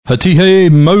Hatihe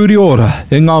Maori ora,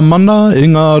 e ngā mana, e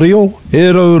ngā reo,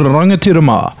 e rau rangatira.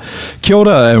 Kia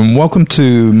ora and welcome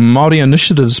to Maori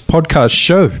Initiative's podcast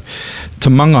show, to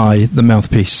Mangai-The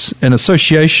Mouthpiece, in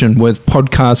association with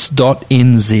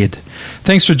podcast.nz.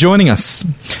 Thanks for joining us.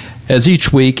 As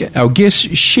each week, our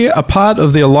guests share a part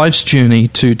of their life's journey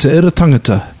to te ira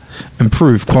tangata,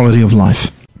 improve quality of life.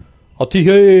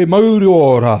 Hatihe Maori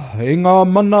ora, e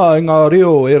ngā mana, e ngā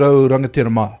reo, e rau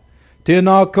rangatira.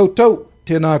 Tēnā koutou.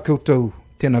 Tēnā koutou,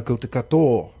 tēnā koutou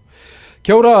katoa.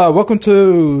 Kia ora, welcome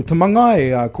to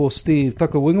Mangai, ko Steve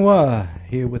Takawingua,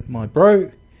 here with my bro,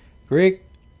 Greg.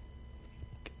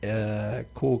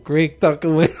 Ko Greg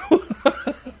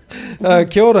Takawingua.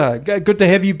 Kia ora, good to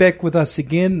have you back with us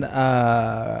again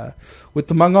with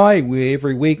the Mangai, where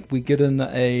every week we get in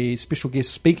a special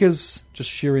guest speakers, just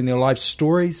sharing their life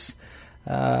stories.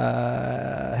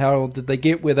 How did they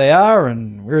get where they are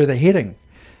and where are they heading?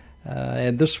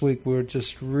 And this week we're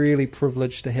just really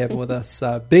privileged to have with us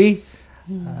B,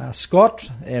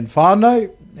 Scott and Whānau.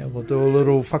 And we'll do a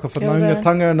little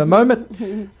whakawhanaungatanga in a moment.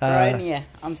 Beronia.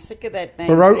 I'm sick of that name.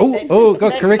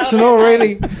 Got correction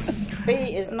already. B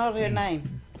is not her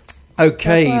name.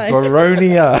 Okay,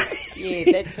 Beronia.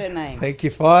 Yeah, that's her name. Thank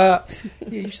you, Fire.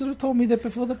 Yeah, you should have told me that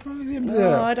before the program.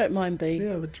 No, I don't mind B.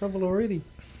 Yeah, I'm in trouble already.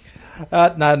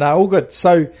 No, all good.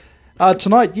 So,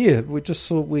 tonight, we just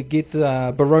thought we'd get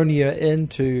Beronia in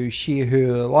to share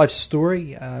her life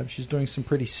story. She's doing some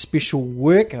pretty special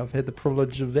work. I've had the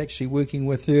privilege of actually working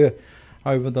with her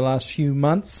over the last few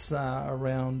months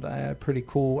around a pretty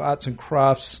cool arts and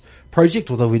crafts project,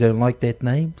 although we don't like that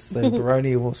name, so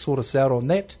Beronia will sort us out on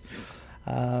that.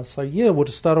 We'll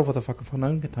just start off with a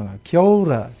whakawhanaungatanga. Kia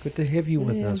ora, good to have you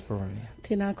with us, Beronia.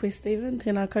 Tēnā koe, Stephen,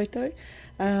 tēnā koutou.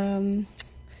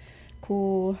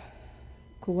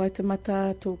 Ko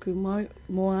Waitemata tōku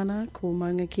moana, ko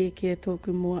Maungakeke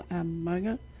tōku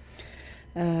maunga,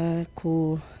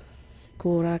 ko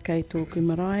Orakei tōku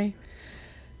marae,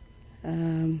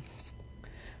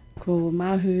 ko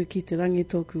Mahu ki te rangi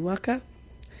tōku waka,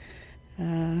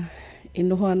 e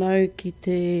noho anau ki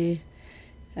te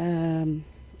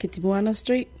Moana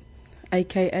Street,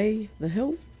 aka The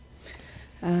Hill,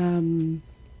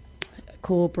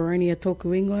 ko Beronia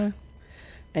tōku ingoa,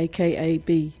 aka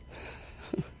B.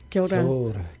 Kia ora.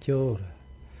 Kia ora.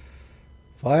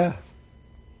 Fire?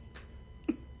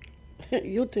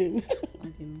 Your turn. I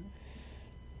don't know.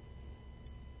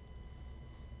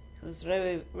 It was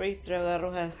reithrau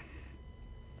aroha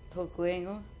tōku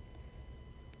ingo.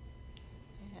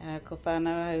 Ko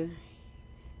whānau au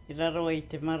I raro I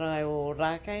te marae o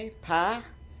Orakei, pā.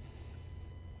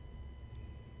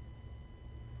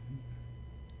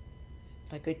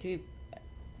 Taku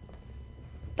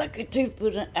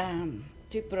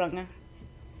tūpuranga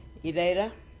I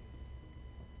reira.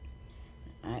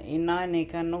 I nāne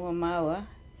ka noho māua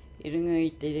I runga I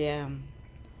te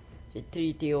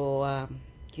triti o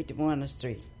ki te Moana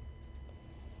Street.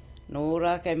 No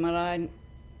Orakei marae,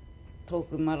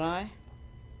 tōku marae.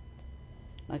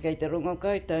 Nā kei te rongo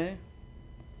koutou,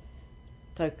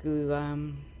 taku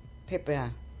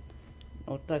pepea,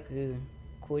 o taku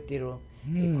kōtiro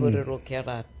I kōrero kia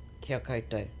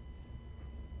koutou.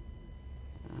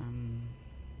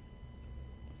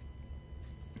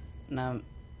 Nā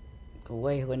ko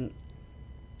weihun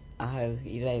ahau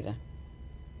I reira.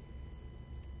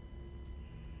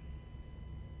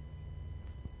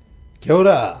 Kia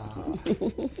ora. Kia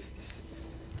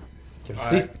ora,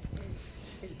 Steve.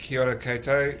 Kia ora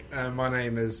koutou. My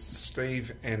name is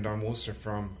Steve and I'm also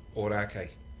from Orakei.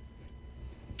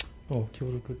 Oh, kia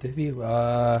ora, good to have you.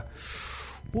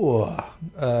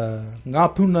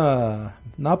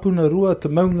 Ngā puna rua te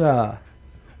maunga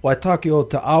waitake o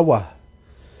te awa.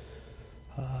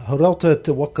 Horauta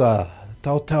te waka,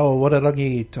 tautau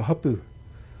wararangi te hapu,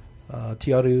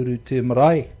 te areuru te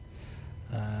marae.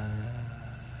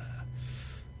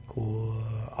 Ko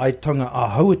aitanga a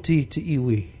hauati te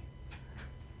iwi.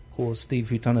 Ko Steve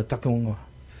Hutana Takaunga.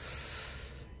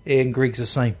 And Greg's the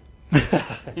same.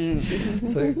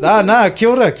 So, kia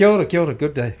ora.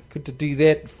 Good to do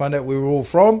that, find out where we're all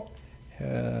from.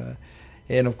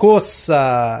 And of course,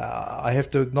 I have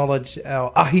to acknowledge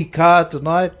our ahi ka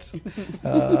tonight.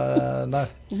 I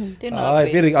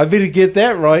better get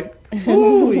that right.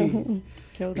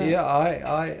 Yeah, our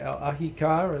ahi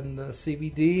ka and the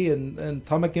CBD and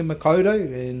Tamaki Makoto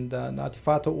and Ngati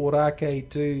Whātua Orakei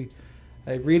do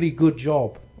a really good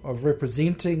job of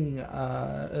representing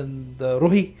in the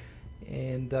rohi.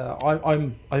 And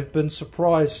I've been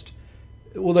surprised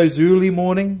all those early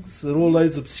mornings at all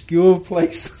those obscure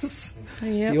places.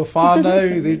 Your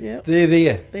whānau, they're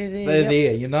there. They're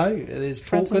there, you know. There's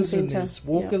talkers and there's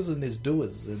walkers and there's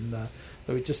doers. And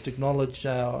that we just acknowledge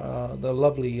the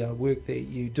lovely work that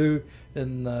you do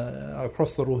in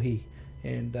across the rohi,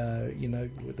 and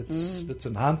let's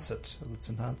enhance it. Let's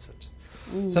enhance it.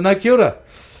 So no, kia ora.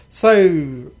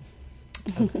 So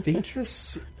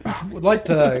adventurous. Would like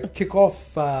to kick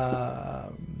off.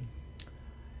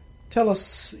 Tell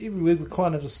us every week. We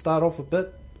kind of just start off a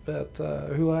bit about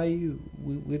who are you?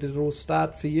 Where did it all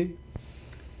start for you?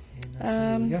 And so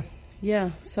there we go.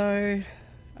 Yeah, so,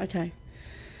 okay.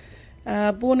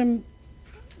 Born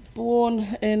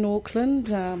in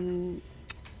Auckland.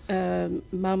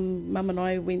 Mum and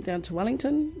I went down to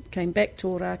Wellington, came back to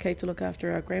Orakei to look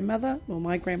after our grandmother, or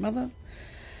my grandmother,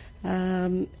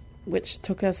 which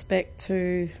took us back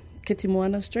to Kiti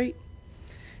Moana Street,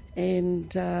 and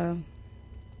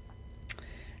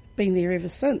been there ever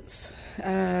since.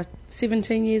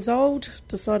 17 years old,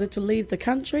 decided to leave the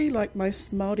country like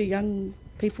most Maori young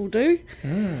people do.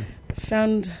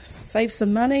 Saved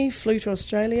some money, flew to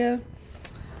Australia,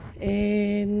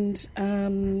 and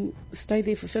stayed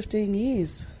there for 15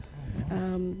 years.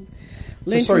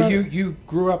 You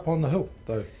grew up on the hill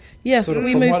though? Yeah, sort of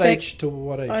we from moved what back, age to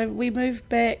what age? We moved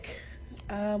back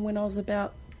when I was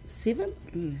about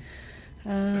 7.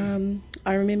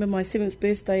 I remember my 7th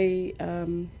birthday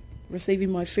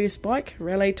receiving my first bike,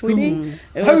 Rally 20.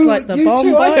 It was like the bomb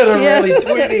too? bike. I had a Rally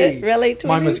 20. Rally 20.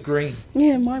 Mine was green.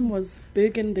 Yeah, mine was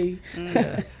burgundy.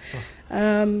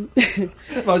 And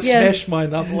I smashed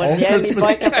mine up on The only Christmas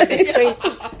bike up in the street.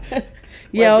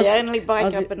 Yeah, The only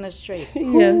bike up in the street.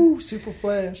 Yeah. Ooh, super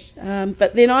flash.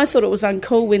 But then I thought it was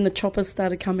uncool when the choppers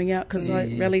started coming out because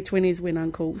Rally 20s went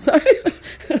uncool. So.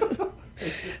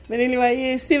 But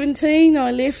anyway, 17,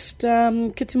 I left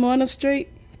Kiti Moana Street,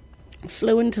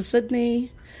 flew into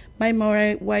Sydney, made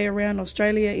my way around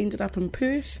Australia, ended up in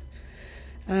Perth,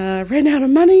 ran out of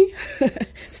money,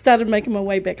 started making my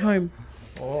way back home.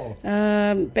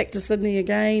 Back to Sydney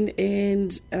again,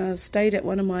 and stayed at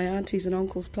one of my aunties and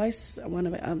uncle's place. One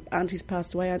of our aunties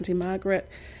passed away, Auntie Margaret,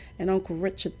 and Uncle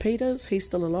Richard Peters. He's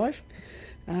still alive.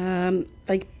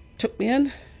 They took me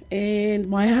in, and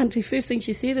my auntie, first thing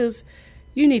she said is,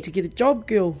 "You need to get a job,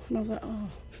 girl." And I was like, "Oh,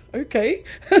 okay."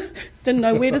 Didn't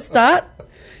know where to start.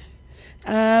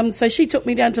 So she took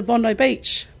me down to Bondi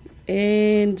Beach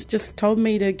and just told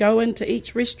me to go into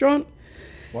each restaurant.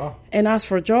 Wow. And ask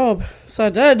for a job. So I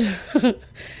did.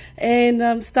 And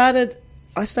I started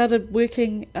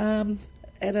working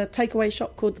at a takeaway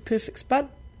shop called The Perfect Spud.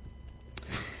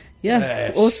 Yeah,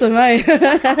 Smash. Awesome, eh?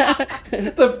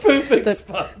 The perfect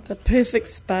spot. The Perfect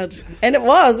Spud. And it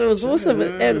was awesome.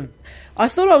 And I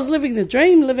thought I was living the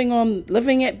dream,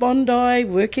 living at Bondi,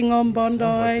 working on Bondi.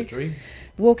 Sounds like the dream.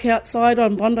 Walk outside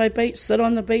on Bondi Beach, sit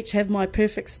on the beach, have my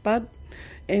perfect spud.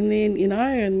 And then,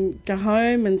 and go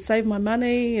home and save my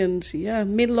money, and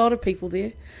met a lot of people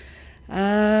there.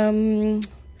 So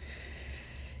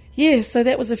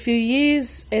that was a few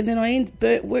years, and then I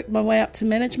worked my way up to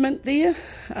management there.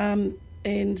 And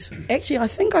actually, I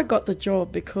think I got the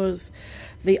job because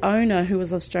the owner, who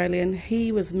was Australian,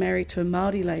 he was married to a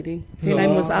Maori lady. Her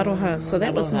name was Aroha, so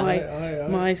that was my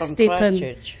From step in.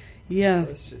 Christchurch. Yeah.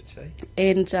 Christchurch, eh?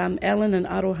 And Alan and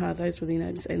Aroha, those were their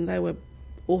names, and they were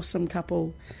awesome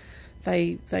couple.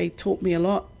 They taught me a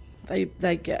lot. They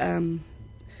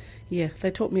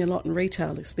taught me a lot in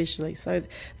retail, especially. So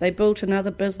they built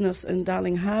another business in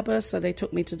Darling Harbour. So they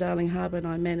took me to Darling Harbour, and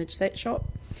I managed that shop,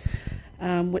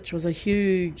 which was a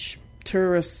huge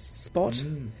tourist spot.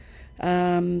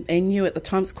 And new at the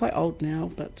time. It's quite old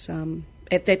now, but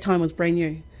at that time it was brand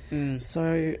new.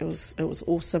 So it was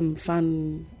awesome,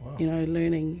 fun. Wow.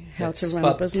 Learning how That's to run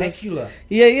a business. spectacular.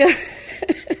 Yeah.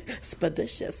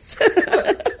 Spudicious.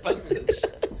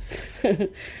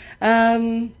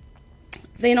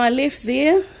 Then I left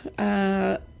there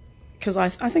because I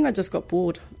think I just got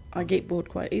bored. I get bored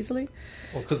quite easily.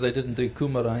 Well, because they didn't do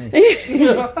kumara,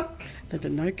 eh? They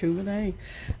didn't know kumara.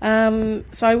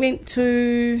 So I went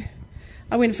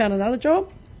and found another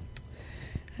job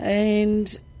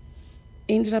and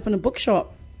ended up in a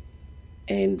bookshop.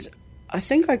 And I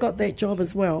think I got that job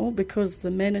as well because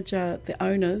the manager, the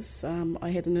owners,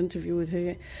 I had an interview with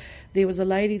her. There was a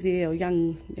lady there, a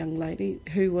young lady,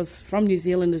 who was from New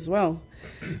Zealand as well.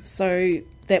 So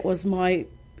that was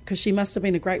because she must have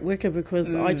been a great worker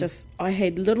because I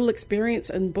had little experience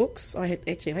in books. I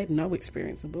had no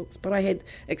experience in books, but I had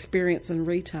experience in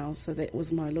retail, so that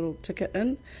was my little ticket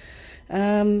in.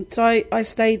 So I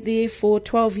stayed there for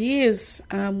 12 years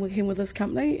working with this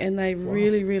company, and they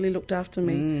really, really looked after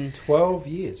me. 12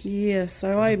 years? Yeah,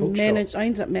 so I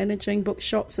ended up managing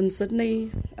bookshops in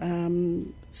Sydney,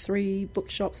 3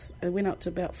 bookshops. I went up to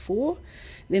about 4.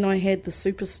 Then I had the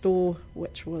superstore,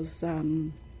 which was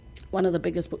one of the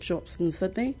biggest bookshops in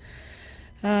Sydney.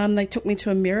 They took me to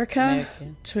America.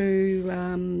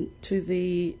 To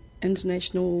the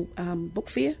International Book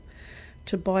Fair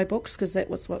to buy books, because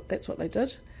that's what they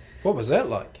did. What was that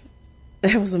like?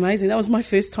 That was amazing. That was my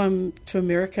first time to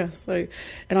America. I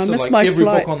missed like my every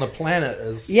flight. book on the planet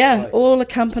is... Yeah, like... all the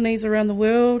companies around the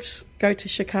world go to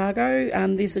Chicago.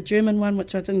 There's a German one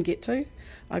which I didn't get to.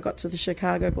 I got to the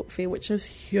Chicago Book Fair, which is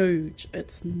huge.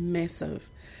 It's massive.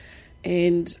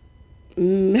 And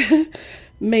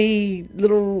me,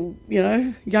 little,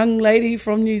 young lady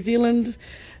from New Zealand,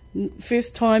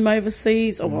 first time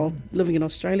overseas, living in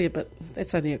Australia, but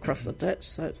that's only across the ditch,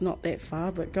 so it's not that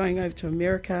far, but going over to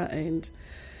America and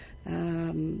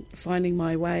finding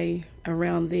my way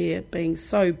around there, being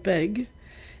so big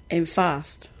and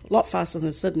fast, a lot faster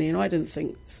than Sydney, and I didn't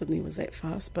think Sydney was that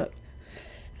fast, but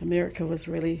America was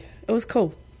it was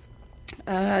cool.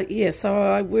 So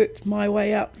I worked my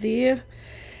way up there.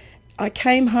 I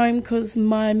came home because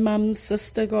my mum's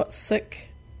sister got sick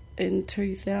in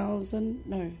 2000,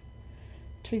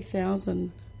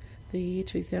 the year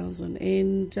 2000,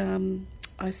 and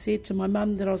I said to my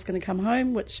mum that I was going to come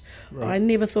home, which I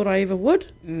never thought I ever would.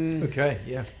 Okay,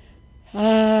 yeah.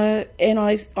 And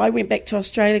I went back to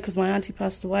Australia because my auntie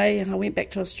passed away, and I went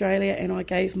back to Australia and I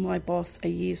gave my boss a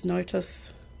year's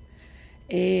notice,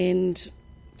 and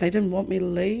they didn't want me to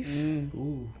leave.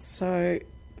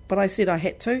 But I said I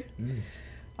had to.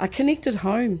 I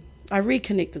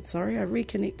reconnected to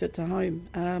home.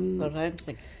 Got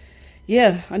homesick.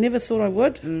 Yeah, I never thought I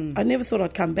would. I never thought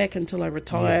I'd come back until I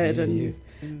retired and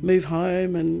move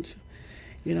home and,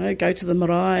 go to the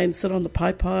Marae and sit on the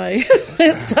pai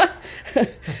and stuff.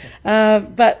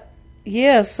 But,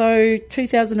 yeah, so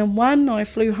 2001 I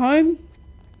flew home,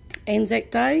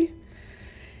 Anzac Day,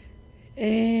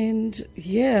 and,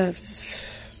 yeah, as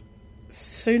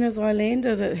soon as I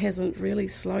landed, it hasn't really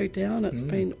slowed down. It's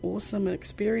been awesome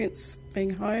experience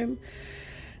being home.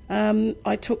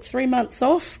 I took 3 months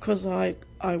off because I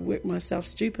worked myself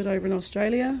stupid over in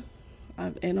Australia,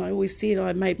 and I always said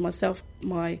I made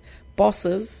my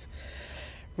bosses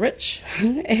rich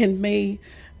and me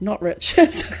not rich.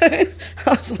 So I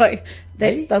was like,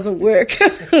 that doesn't work.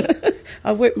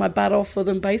 I worked my butt off for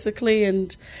them basically,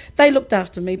 and they looked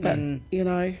after me, but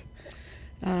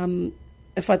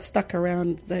if I'd stuck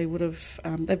around, they would have.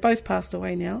 They've both passed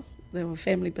away now. They were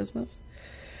family business.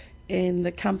 And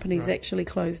the company's actually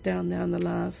closed down now in the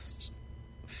last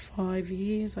 5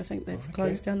 years. I think they've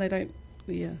closed down. They don't,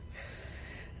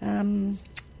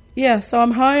 so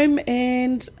I'm home,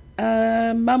 and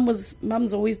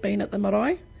Mum's always been at the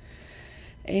Marae.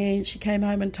 And she came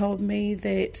home and told me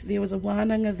that there was a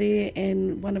wānanga there,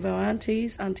 and one of our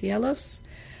aunties, Auntie Alice,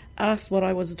 asked what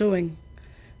I was doing.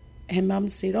 And Mum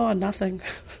said, nothing.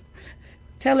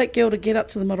 Tell that girl to get up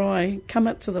to the Marae, come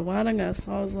up to the wānanga.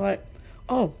 So I was like,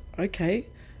 okay.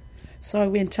 So I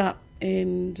went up,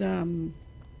 and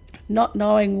not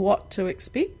knowing what to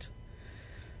expect,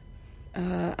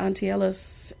 Auntie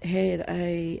Alice had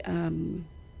a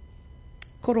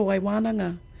korowai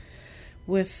wānanga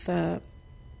with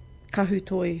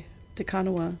kahutoi te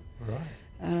kanua. Right.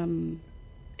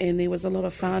 And there was a lot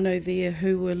of whānau there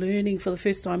who were learning for the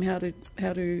first time how to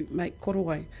make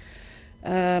korowai.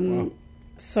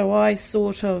 So I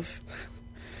sort of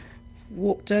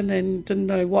walked in and didn't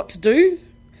know what to do.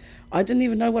 I didn't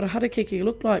even know what a harakeke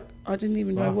looked like. I didn't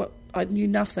even know I knew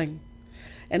nothing.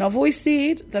 And I've always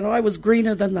said that I was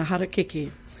greener than the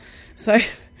harakeke. So,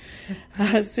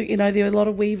 there are a lot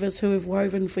of weavers who have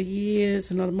woven for years,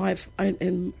 and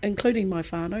including my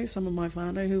whānau, some of my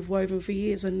whānau who've woven for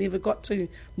years and never got to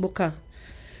muka,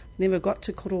 never got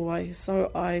to korowai. So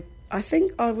I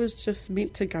think I was just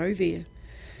meant to go there.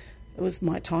 It was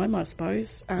my time, I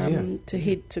suppose, to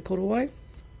head to korowai.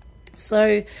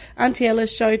 So Auntie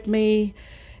Alice showed me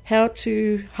how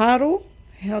to haro,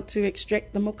 how to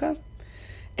extract the muka,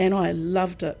 and I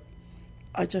loved it.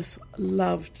 I just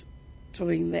loved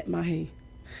doing that mahi.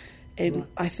 And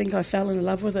I think I fell in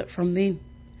love with it from then,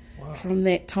 from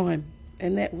that time.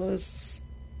 And that was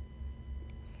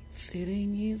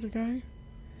 13 years ago.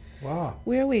 Wow.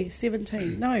 Where are we?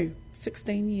 17? No,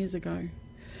 16 years ago.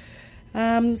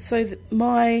 So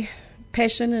my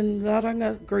passion in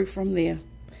raranga grew from there.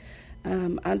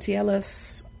 Auntie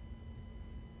Alice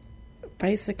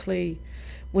basically,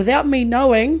 without me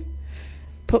knowing,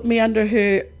 put me under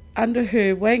her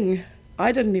wing.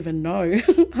 I didn't even know.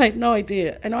 I had no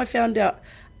idea. And I found out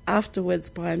afterwards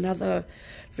by another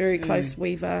very close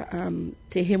weaver,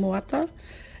 Te Hemoata.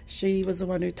 She was the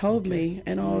one who told me,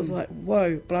 and I was like,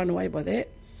 whoa, blown away by that.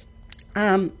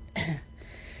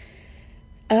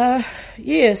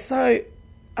 So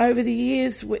over the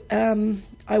years,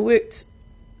 I worked,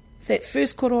 that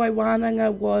first korowai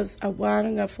wānanga was a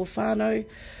wānanga for whānau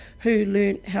who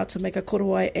learned how to make a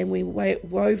korowai, and we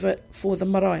wove it for the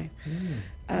marae.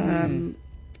 And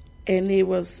there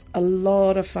was a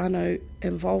lot of whānau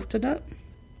involved in it.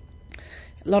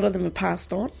 A lot of them have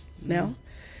passed on now.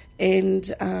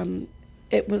 And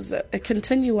it was a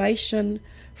continuation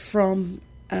from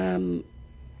the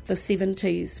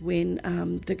 70s when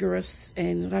Digoris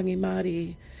and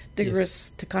Rangimāori,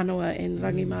 Digoris Te Kanoa and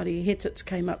Rangimāori Hetits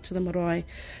came up to the marae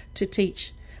to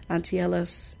teach Auntie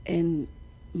Alice and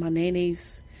my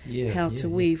nannies how to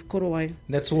weave korowai. And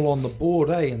that's all on the board,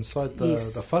 inside the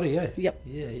whare, Yep.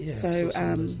 Yeah.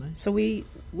 So we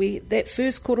that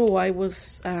first korowai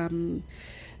was woven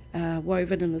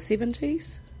in the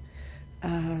 70s,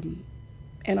 and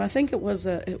I think it was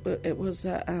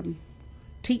a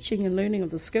teaching and learning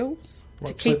of the skills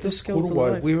to keep the skills korowai,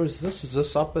 alive. where is this? Is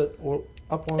this up on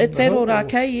It's the at hill,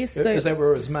 Orakei, yes. Is that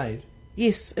where it was made?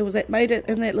 Yes, it was made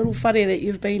in that little whare that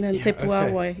you've been in, Te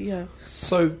Puawai. Yeah.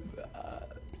 So,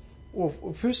 well,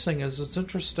 first thing is, it's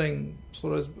interesting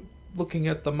sort of looking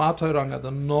at the mātauranga,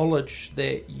 the knowledge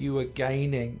that you are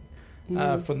gaining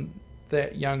from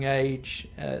that young age.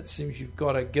 It seems you've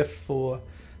got a gift for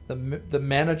the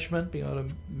management, being able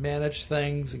to manage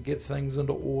things and get things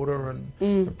into order and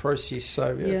the process.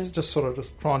 So it's just sort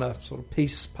of trying to sort of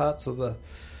piece parts of the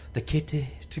kete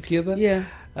together. Yeah.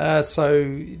 So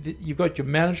you've got your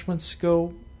management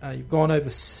skill. You've gone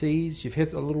overseas. You've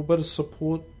had a little bit of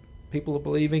support. People are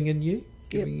believing in you,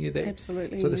 giving you that.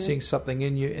 Absolutely. So they're seeing something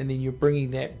in you, and then you're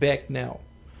bringing that back now.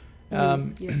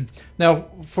 Now,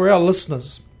 for our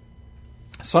listeners,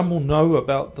 some will know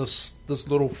about this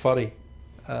little whare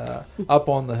up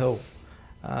on the hill.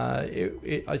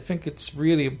 I think it's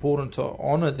really important to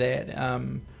honour that.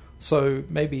 So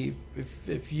maybe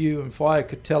if you and Whaia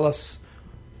could tell us,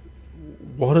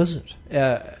 what is it,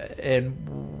 and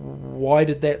why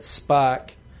did that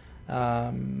spark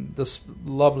this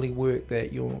lovely work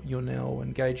that you're now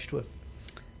engaged with?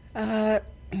 I've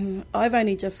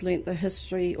only just learnt the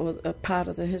history, or a part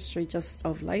of the history, just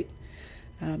of late,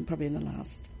 probably in the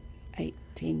last 8-10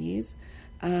 years,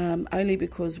 only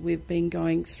because we've been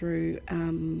going through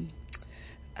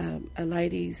a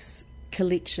lady's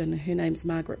collection. Her name's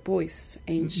Margaret Boyce,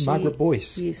 and Margaret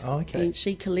Boyce, yes, and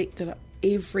she collected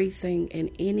everything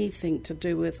and anything to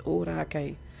do with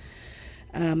Orakei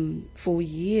for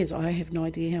years. I have no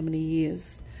idea how many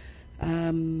years.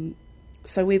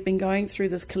 So we've been going through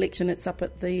this collection. It's up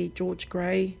at the George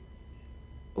Grey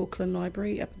Auckland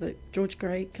Library, up at the George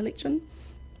Grey collection.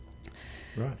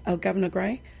 Right. Governor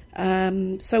Grey.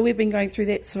 So we've been going through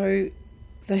that. So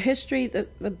the history,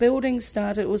 the building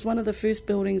started, it was one of the first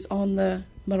buildings on the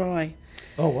Marae.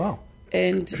 Oh, wow.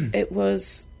 And it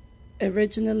was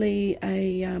originally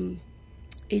a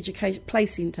education play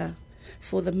centre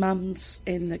for the mums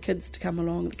and the kids to come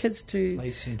along, the kids to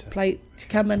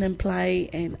come in and play,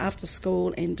 and after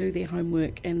school and do their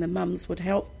homework, and the mums would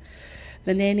help.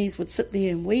 The nannies would sit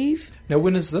there and weave. Now,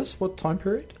 when is this? What time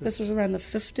period? This was around the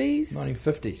 50s.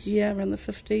 1950s. Yeah, around the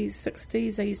 50s,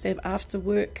 60s. They used to have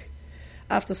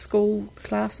after school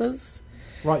classes.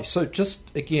 Right, so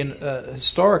just again,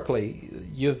 historically,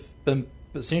 you've been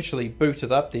essentially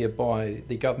booted up there by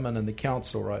the government and the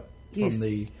council, right? Yes. From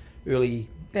the early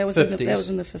 50s. That was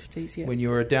in the 50s, yeah. When you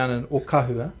were down in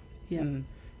Okahua. Yeah.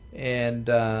 And,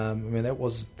 I mean,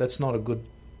 that's not a good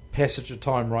passage of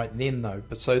time right then, though.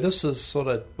 But so this is sort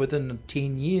of within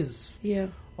 10 years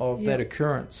of that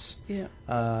occurrence. Yeah.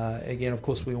 Again, of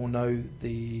course, we all know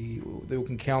the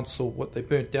Auckland Council, what they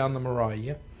burnt down the Marae,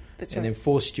 yeah? That's and right. then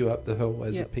forced you up the hill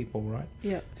as a people, right?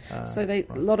 Yeah. So a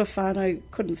lot of whānau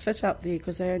couldn't fit up there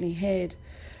because they only had,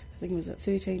 I think it was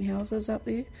 13 houses up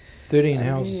there. 13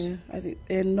 houses. Yeah, I think,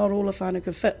 and not all of whānau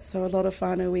could fit, so a lot of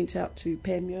whānau went out to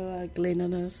Panmure, Glen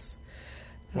Innes.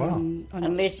 Wow.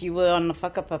 Unless you were on the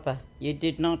whakapapa, you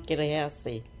did not get a house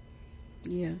there.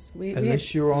 Yeah. So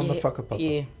unless you were on the whakapapa.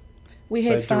 Yeah. We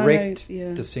had so whānau, direct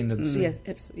yeah. descendants. Yeah,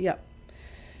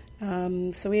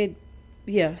 yeah. So we had,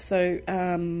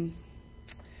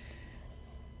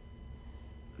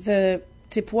 the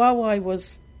Te Puawai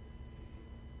was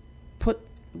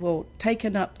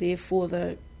taken up there for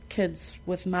the kids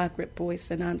with Margaret Boyce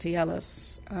and Auntie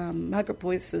Alice. Margaret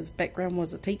Boyce's background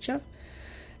was a teacher,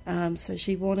 so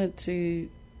she wanted to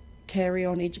carry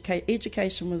on education.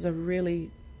 Education was a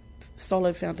really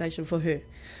solid foundation for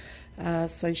her.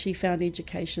 So she found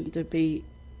education to be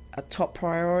a top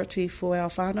priority for our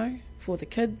whānau, for the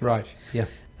kids. Right, yeah.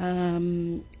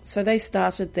 So they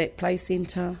started that play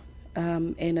centre,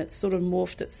 and it sort of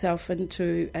morphed itself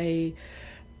into a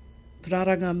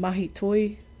raranga mahi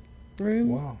toi room.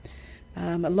 Wow.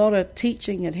 A lot of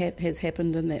teaching has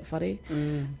happened in that whare.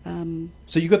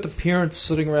 So you got the parents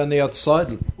sitting around the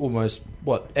outside, almost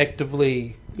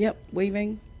actively. Yep,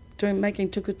 weaving, making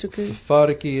tukutuku.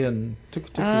 Wharekei and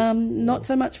tukutuku. Not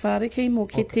so much wharekei, more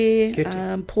kete,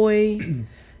 Kete. poi,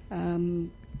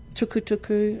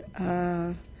 tukutuku.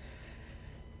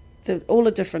 All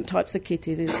the different types of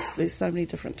kete. There's so many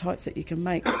different types that you can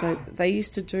make. So they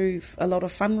used to do a lot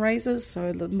of fundraisers.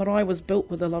 So the marae was built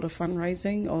with a lot of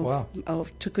fundraising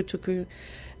of tukutuku.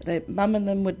 Mum and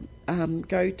them would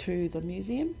go to the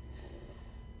museum,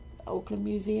 Auckland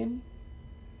Museum,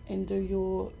 and do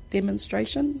your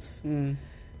demonstrations in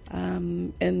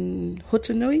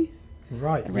Hutanui,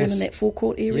 Right, around in that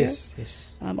forecourt area. Yes,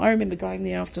 yes. I remember going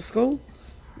there after school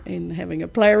and having a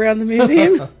play around the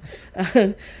museum.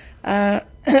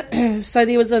 So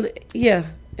there was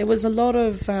it was a lot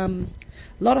of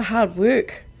hard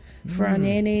work for our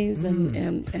nannies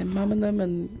and mum and them.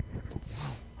 And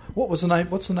What's the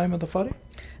name of the whare?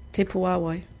 Te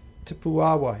Puawai. Te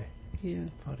Puawai. Yeah.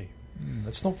 Whare.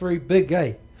 It's not very big,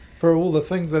 eh? For all the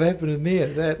things that happen in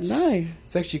there,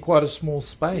 it's actually quite a small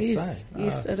space, Yes, eh?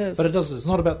 yes, it is. But it's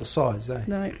not about the size, eh?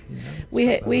 No. You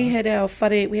know, We had our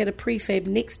whare, we had a prefab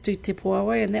next to Te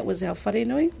Puawai, and that was our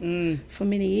wharenui for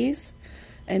many years.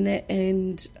 And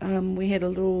we had a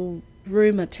little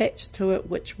room attached to it,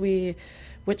 which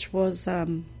was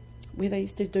where they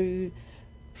used to do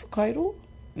whakairo.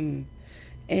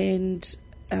 And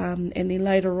then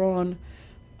later on,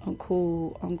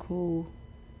 Uncle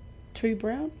Two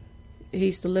Brown, he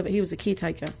used to live. He was a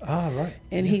caretaker. Ah, right.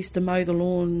 And he used to mow the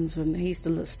lawns, and he used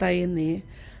to stay in there.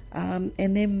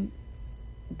 And then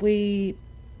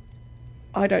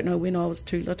I don't know when I was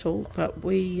too little, but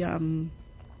we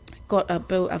got a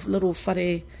little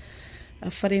whare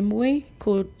mui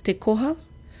called Te Koha,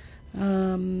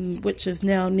 which is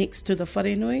now next to the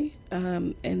wharenui.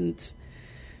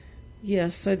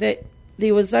 So that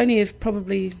there was only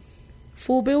probably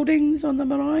 4 buildings on the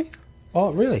marae.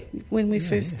 Oh, really? When we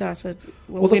first started.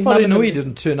 Well, the wharenui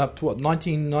didn't turn up to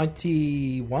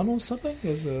 1991 or something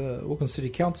as Auckland City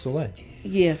Council, eh?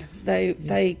 Yeah,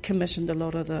 they commissioned a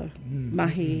lot of the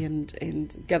mahi and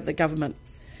the government.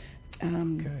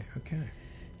 Okay.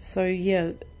 So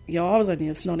I was only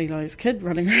a snotty-nosed kid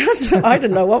running around, so I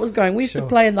didn't know what was going. We used to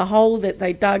play in the hole that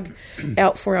they dug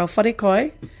out for our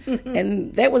wharekai,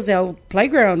 and that was our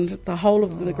playground, the hole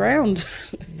of the ground,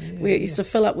 where it used to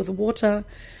fill up with water.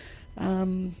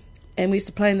 And we used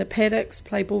to play in the paddocks,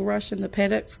 play bull rush in the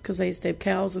paddocks, because they used to have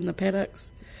cows in the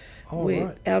paddocks.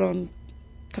 Right. Out on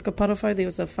Takaparafo, there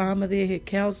was a farmer there who had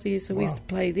cows there, so we used to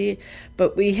play there.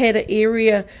 But we had an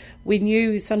area, we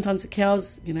knew sometimes the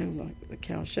cows, like the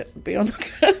cow shit would be on the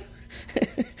ground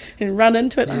and run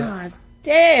into it. Yeah. Oh,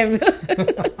 damn!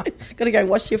 Got to go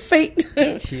wash your feet.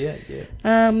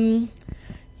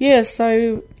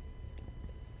 So...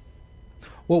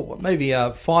 Well, maybe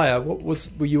fire.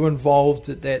 Were you involved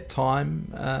at that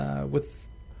time with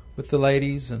the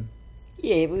ladies and?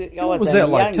 Yeah, what was that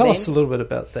like? Tell us a little bit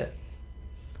about that.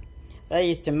 They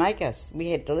used to make us.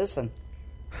 We had to listen.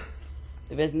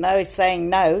 There was no saying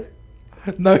no.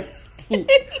 No,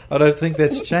 I don't think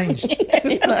that's changed.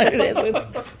 No, it hasn't.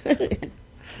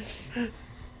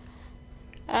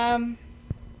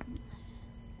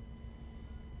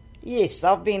 Yes,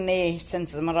 I've been there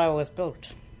since the marae was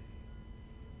built.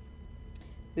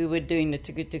 We were doing the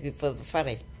tukutuku for the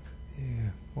whare. Yeah,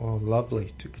 well,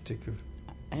 lovely tukutuku.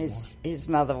 His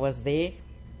mother was there.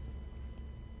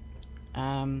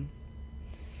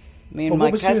 Me and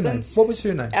my cousins. What was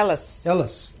her name? Alice.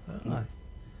 Alice.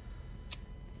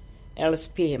 Alice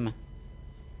Pihema.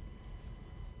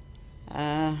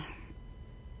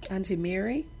 Auntie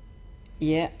Mary.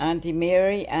 Yeah, Auntie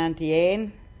Mary, Auntie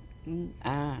Anne,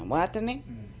 Watane,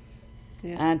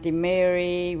 Auntie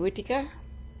Mary Whittaker,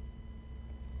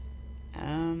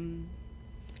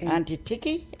 Auntie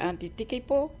Tiki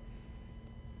Po.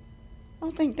 I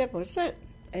think that was it.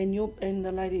 And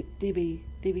the lady Debbie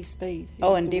Speed.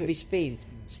 And Debbie Speed.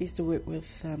 She used to work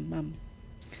with Mum.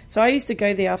 So I used to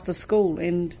go there after school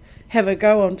and have a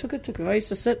go on tukutuku. I used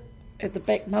to sit at the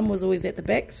back. Mum was always at the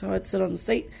back, so I'd sit on the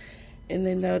seat, and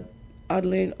then I'd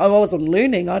learn. I wasn't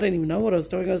learning. I didn't even know what I was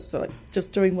doing. I was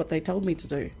just doing what they told me to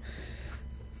do.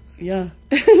 Yeah.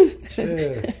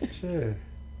 Sure.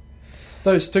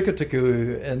 Those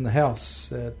tukutuku in the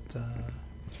house are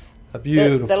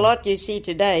beautiful. The lot you see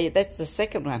today, that's the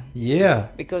second one. Yeah.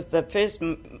 Because the first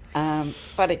whare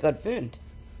got burnt.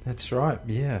 That's right.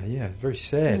 Yeah. Very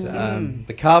sad.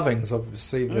 The carvings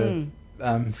obviously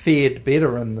fared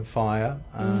better in the fire,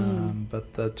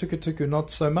 but the tukutuku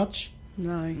not so much.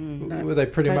 No. Were they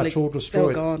pretty Totally- much all They were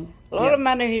destroyed? gone. A lot of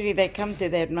manuhiri, they come to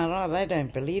that marae, they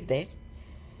don't believe that.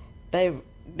 They're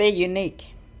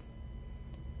unique,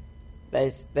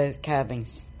 those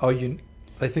carvings. Oh,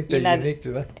 they think they're You know, unique,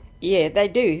 do they? Yeah, they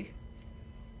do.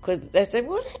 Because they say,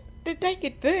 what, did they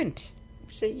get burnt?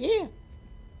 I said, yeah.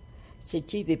 I said,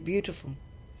 gee, they're beautiful,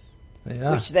 They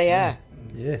are. which they are.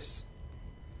 Yes.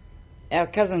 Our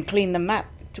cousin cleaned them up,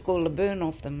 took all the burn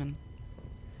off them.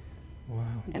 Wow.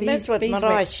 And that's what Marae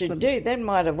beeswax should them. do. That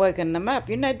might have woken them up.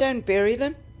 don't bury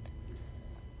them.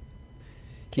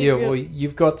 Keep Yeah, your- well,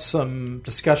 you've got some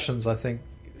discussions, I think,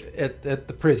 at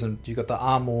the present. You've got the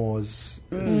armour is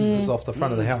off the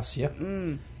front of the house, yeah?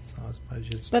 So I suppose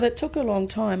it's... But it took a long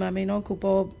time. I mean, Uncle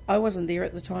Bob, I wasn't there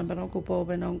at the time, but Uncle Bob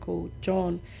and Uncle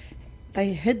John,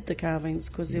 they hid the carvings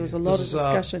because there was a lot This of is,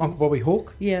 discussion. Uncle Bobby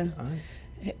Hawke? Yeah.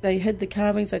 Aye. They hid the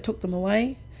carvings, they took them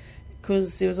away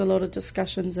because there was a lot of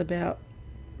discussions about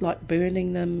like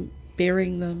burning them,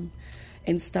 burying them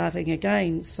and starting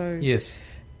again. So Yes.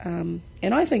 and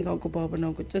I think Uncle Bob and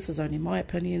Uncle, this is only my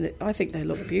opinion, that I think they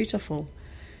look beautiful.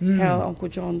 How Uncle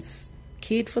John's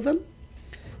cared for them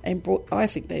and I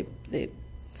think they're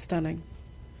stunning.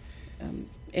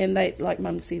 And they, like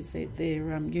Mum says,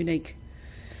 they're unique.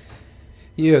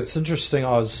 Yeah, it's interesting.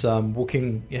 I was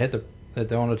walking, you had the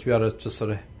honour to be able to just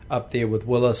sort of up there with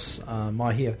Willis,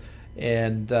 Mahia,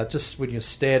 and just when you're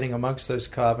standing amongst those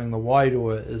carving, the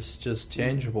wairua is just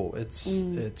tangible.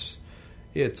 It's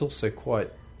also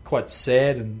quite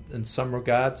sad in some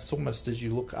regards. It's almost as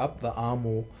you look up the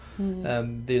armour,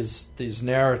 there's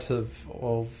narrative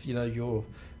of your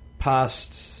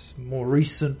past, more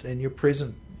recent, and your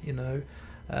present.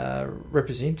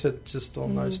 Represented just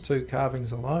on those two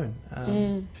carvings alone.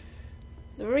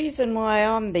 The reason why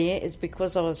I'm there is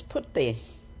because I was put there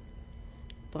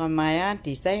by my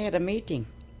aunties. They had a meeting.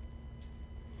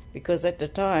 Because at the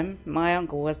time, my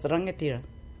uncle was the rangatira.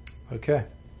 Okay.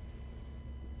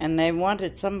 And they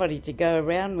wanted somebody to go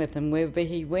around with him wherever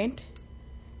he went.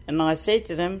 And I said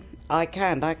to them, I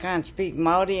can't speak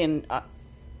Maori and I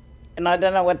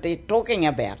don't know what they're talking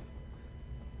about.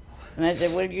 And they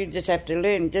said, well, you just have to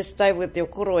learn. Just stay with your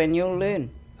koro and you'll learn.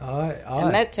 Aye.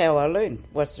 And that's how I learned,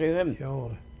 was through him. Kia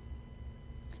ora.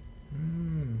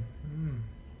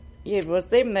 Yeah, it was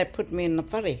them that put me in the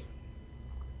whare.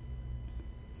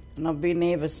 And I've been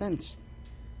there ever since.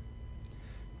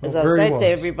 As Well, I very said wise. to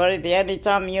everybody, the only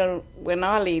time when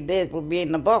I leave there will be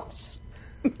in the box.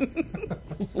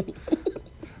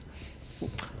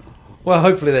 Well,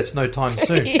 hopefully that's no time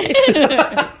soon.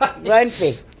 Won't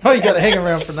be. Oh, you got to hang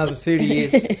around for another 30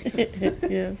 years.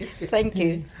 Yeah. Thank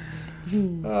you.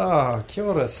 Oh, kia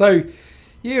ora. So,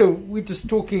 yeah, we're just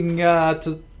talking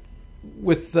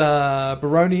with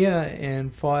Beronia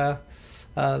and Fire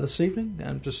this evening.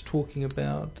 I'm just talking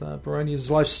about Beronia's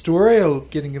life story, or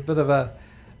getting a bit of a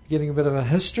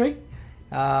history.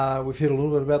 We've heard a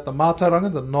little bit about the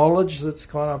mātauranga, the knowledge that's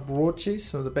kind of brought you,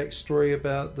 some of the backstory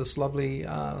about this lovely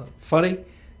whare,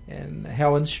 and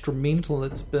how instrumental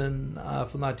it's been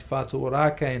for Ngati Whatua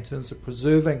Orakei in terms of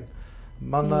preserving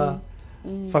mana,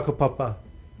 whakapapa,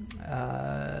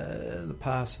 the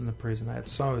past and the present.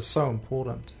 It's so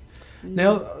important.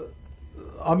 Now,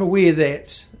 I'm aware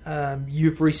that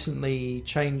you've recently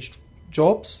changed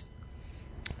jobs.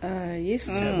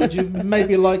 Yes. Would you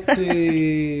maybe like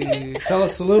to tell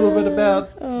us a little bit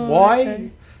about why?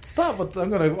 Okay. Start with. I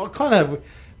kind of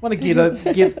want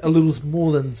to get a little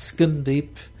more than skin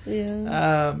deep.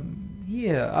 Yeah.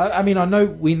 I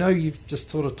mean, we know you've just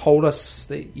sort of told us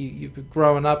that you've been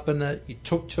growing up in it. You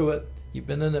took to it. You've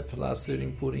been in it for the last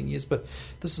 13, 14 years. But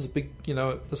this is a big.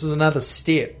 This is another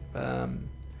step.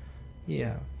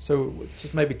 So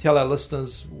just maybe tell our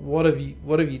listeners what have you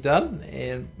done,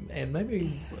 and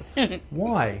maybe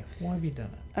why have you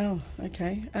done it? Oh,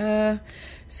 okay.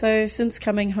 So since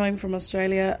coming home from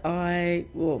Australia, I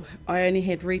only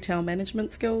had retail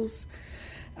management skills,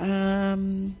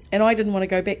 and I didn't want to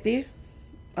go back there.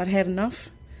 I'd had enough.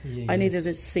 Yeah. I needed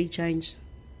a sea change.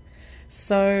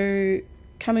 So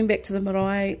coming back to the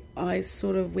Marae, I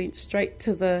sort of went straight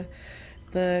to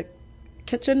the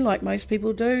kitchen like most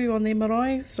people do on their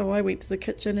marae. So I went to the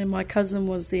kitchen, and my cousin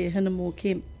was there, Hinamore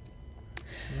Kemp,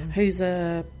 who's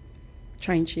a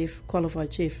trained chef,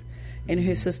 qualified chef, and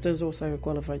her sister is also a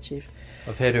qualified chef.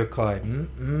 I've had her kai.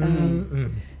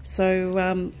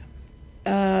 So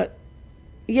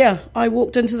I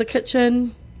walked into the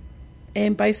kitchen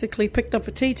and basically picked up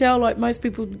a tea towel like most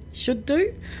people should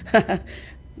do.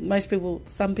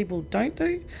 Some people don't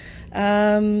do,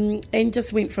 and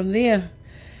just went from there.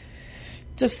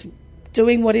 Just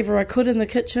doing whatever I could in the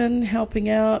kitchen, helping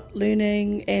out,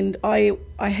 learning, and I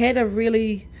had a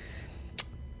really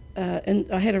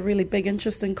I had a really big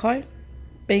interest in kai,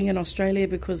 being in Australia,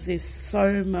 because there's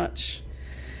so much,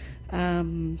 so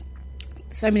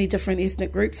many different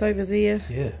ethnic groups over there,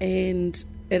 and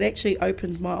it actually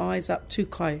opened my eyes up to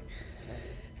kai.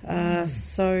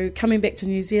 So coming back to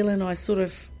New Zealand, I sort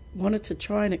of wanted to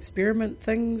try and experiment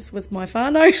things with my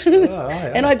whānau,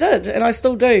 and I did, and I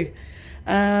still do.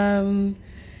 And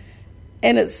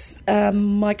it's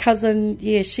my cousin,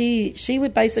 she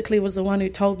would basically was the one who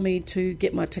told me to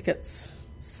get my tickets.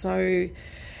 So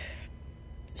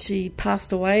she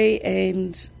passed away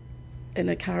and in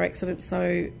a car accident.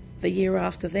 So the year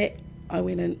after that, I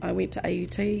went to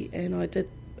AUT and I did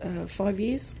 5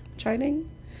 years training.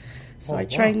 So I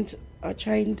trained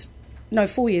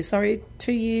 4 years,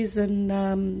 2 years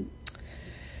in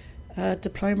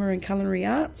diploma in culinary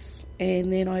arts,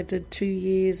 and then I did 2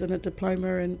 years in a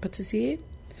diploma in pâtissier.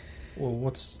 Well,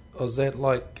 was that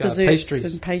like desserts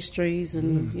and pastries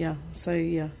and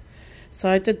so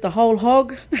I did the whole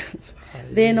hog.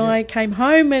 Then I came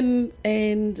home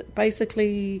and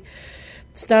basically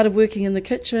started working in the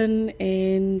kitchen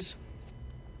and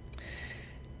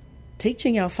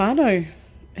teaching our whānau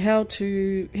how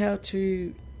to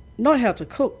not how to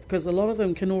cook, because a lot of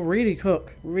them can already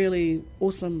cook really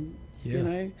awesome, you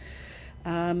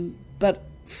know. But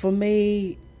for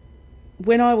me,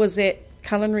 when I was at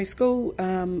culinary school,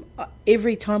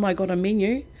 every time I got a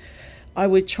menu, I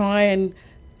would try and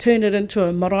turn it into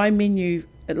a Marae menu.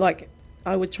 Like,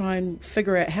 I would try and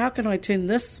figure out, how can I turn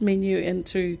this menu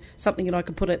into something that I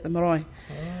could put at the Marae.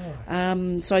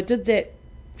 So I did that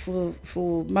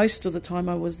for most of the time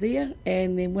I was there,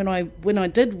 and then when I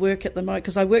did work at the Marae,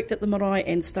 because I worked at the Marae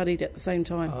and studied at the same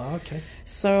time.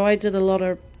 So I did a lot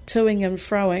of toing and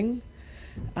froing,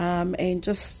 and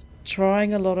just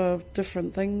trying a lot of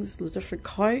different things, the different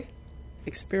kai,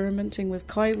 experimenting with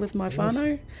kai with my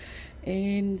whānau,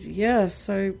 and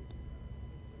so.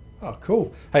 Oh,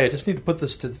 cool. Hey, I just need to put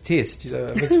this to the test. You know,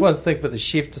 it's one thing for the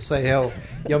chef to say how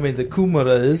yummy the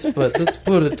kumara is, but let's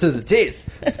put it to the test.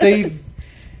 Steve,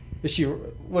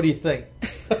 what do you think?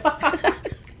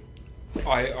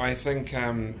 I think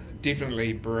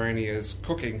definitely Beronia's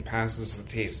cooking passes the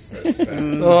test. It's,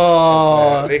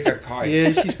 leka kai.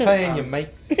 Yeah, she's paying you, mate.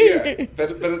 Yeah,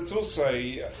 but it's also,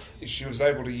 she was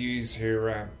able to use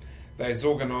her those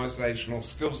organisational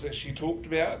skills that she talked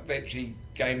about, that she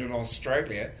gained in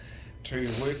Australia, to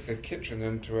work the kitchen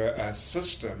into a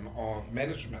system of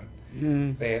management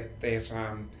that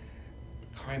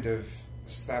kind of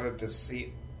started to set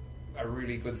a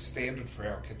really good standard for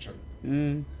our kitchen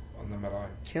on the Marae.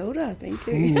 Kia ora, thank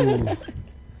you.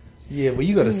 Yeah, well,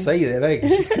 you got to say that, eh?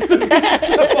 She's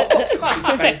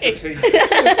paid for tea.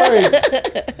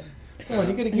 Come on,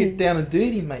 you got to get down and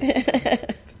dirty, mate.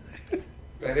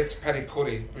 That's pari kore.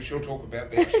 We shall talk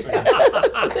about that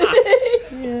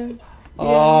soon.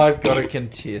 I've got to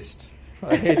contest.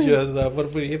 I had you, what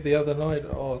did we have the other night?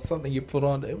 Oh, something you put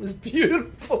on. It was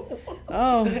beautiful.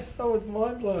 Oh. That was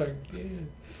mind-blowing. Yeah.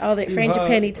 Oh, that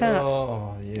frangipani tart.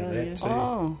 Oh, yeah, that too.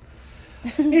 Oh.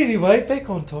 Anyway, back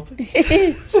on topic.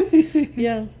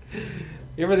 Yeah.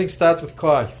 Everything starts with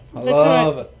kai. I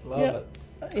love it.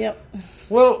 Yep.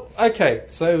 Well, okay,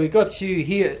 so we got you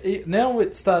here. Now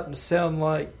it's starting to sound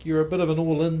like you're a bit of an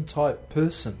all-in type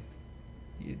person.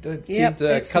 You don't tend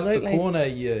to cut the corner.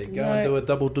 You go and do a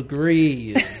double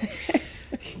degree. And,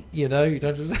 you know, you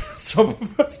don't just... Some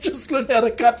of us just learn how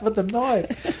to cut with a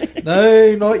knife.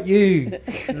 No, not you.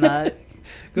 No.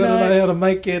 Got to know how to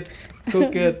make it,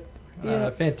 cook it.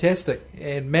 Fantastic.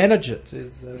 And manage it,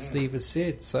 as Steve has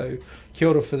said. So kia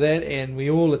ora for that, and we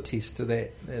all attest to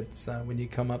that. It's when you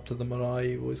come up to the Marae,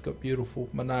 you've always got beautiful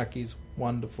manaki's,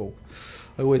 wonderful.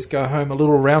 I always go home a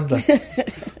little rounder.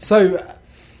 So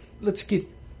let's get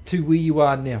to where you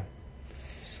are now.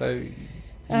 So you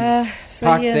park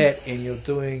that, and you're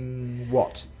doing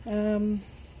what?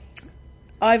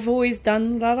 I've always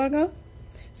done raranga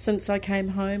since I came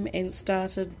home and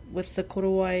started with the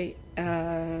korowai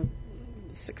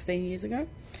 16 years ago,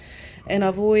 and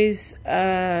I've always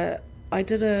I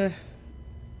did a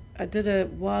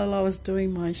while I was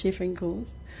doing my chefing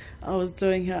course, I was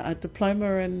doing a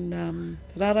diploma in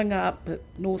raranga up at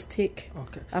North Tech,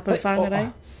 up in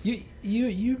Whangarei.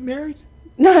 You married?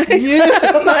 No. Yeah.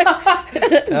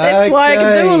 That's why I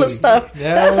can do all this stuff.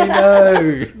 Now we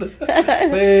know.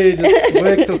 See, just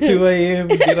work till 2 a.m,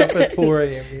 get up at 4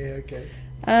 a.m. Yeah, okay.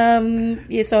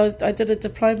 So I did a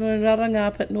diploma in raranga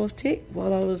up at North Tech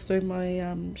while I was doing my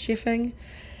chefing.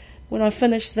 When I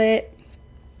finished that,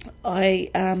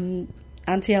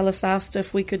 Auntie Alice asked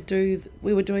if we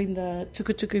were doing the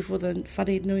tukutuku for the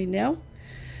whare nui now.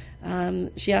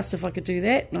 She asked if I could do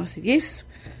that, and I said yes,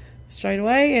 straight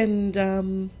away,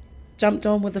 and jumped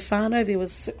on with the whānau. There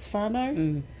was 6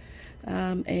 whānau.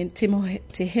 And Te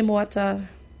Hemoata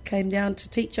came down to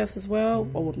teach us as well.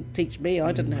 Or wouldn't teach me,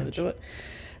 I didn't know how to do it.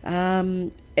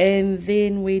 And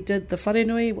then we did the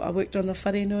wharenui. I worked on the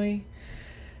wharenui.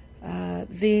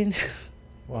 Then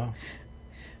Wow.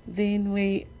 then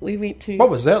we went to... What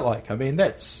was that like? I mean,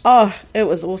 that's... Oh, it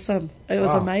was awesome. It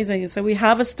was Wow. amazing. So we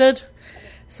harvested.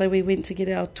 So we went to get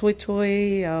our toi,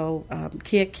 our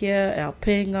kia, our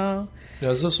pinga. Now,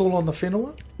 is this all on the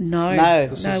whenua? No, No.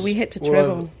 This no, is we had to all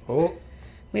travel. over- Oh,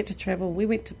 We had to travel. We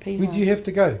went to Piha. where do you have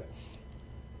to go?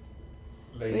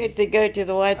 We had to go to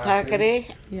the Waitakere.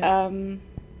 Yeah.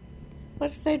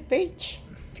 What's that beach?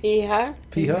 Piha.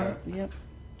 Piha? Yep.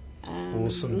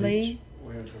 Awesome Lee.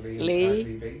 We went to Lee. Lee.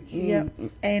 Beach. Yep.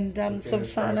 And Then some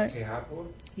as far as whānau. Te Hapua.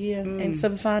 Yeah. And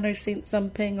some whānau sent some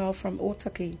pinga from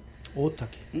Otaki.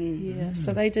 Otaki. Yeah.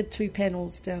 So they did 2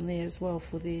 panels down there as well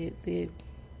for their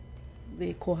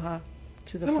koha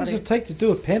to the How long does whare. it take to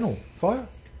do a panel? Fire?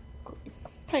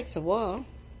 Takes a while.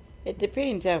 It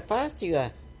depends how fast you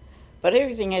are. But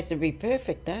everything has to be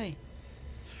perfect, eh?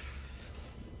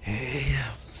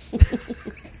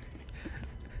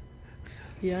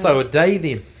 Yeah. So a day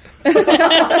then.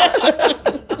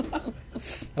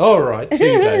 All right, 2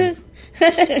 days.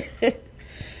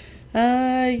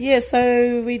 Yeah,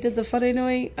 so we did the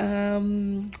wharenui.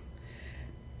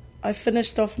 I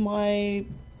finished off my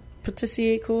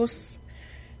patissier course,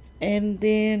 and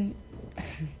then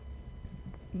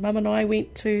Mum and I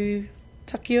went to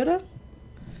Takiura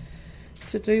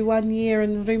to do 1 year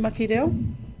in Rumaki Reo,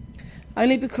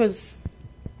 only because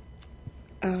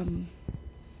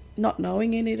not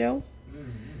knowing any reo.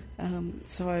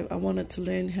 So I wanted to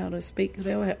learn how to speak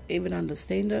reo, even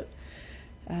understand it.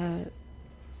 My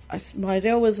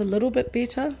reo was a little bit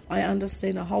better. I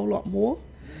understand a whole lot more,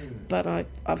 but I've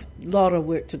a lot of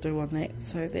work to do on that.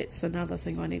 So that's another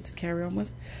thing I need to carry on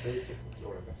with.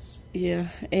 Yeah,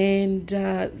 and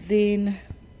then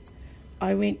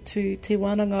I went to Te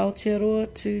Wānanga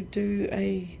Aotearoa to do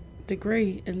a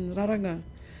degree in raranga,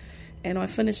 and I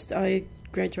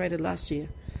graduated last year.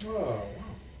 Oh, wow.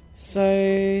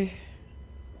 So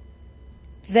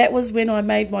that was when I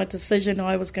made my decision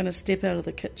I was going to step out of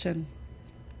the kitchen.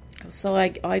 So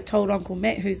I told Uncle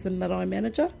Matt, who's the Marae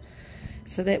manager,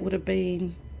 so that would have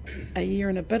been a year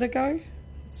and a bit ago,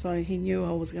 so he knew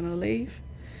I was going to leave.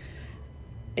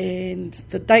 And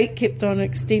the date kept on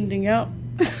extending out.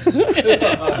 They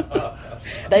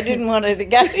didn't want her to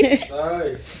go.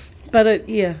 No. But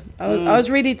I was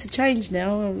ready to change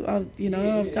now.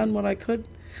 I've done what I could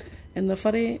in the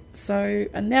whare. So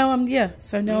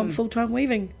now I'm full-time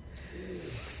weaving.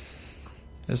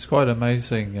 It's quite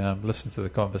amazing listening to the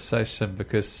conversation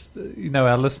because,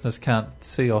 our listeners can't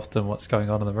see often what's going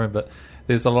on in the room, but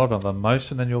there's a lot of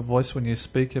emotion in your voice when you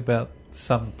speak about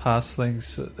some past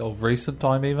things of recent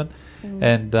time even.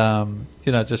 And,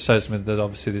 it just shows me that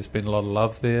obviously there's been a lot of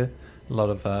love there, a lot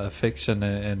of affection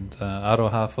and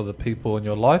aroha for the people in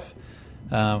your life,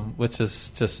 which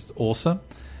is just awesome.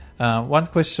 One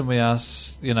question we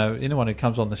ask, anyone who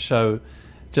comes on the show,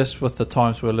 just with the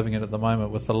times we're living in at the moment,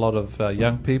 with a lot of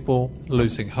young people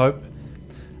losing hope,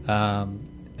 and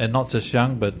not just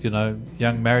young, but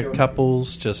young married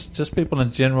couples, just people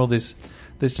in general. There's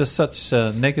just such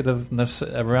negativeness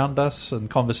around us and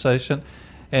conversation,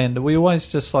 and we always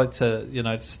just like to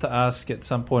just to ask at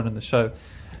some point in the show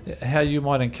how you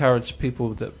might encourage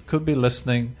people that could be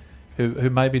listening who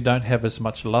maybe don't have as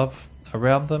much love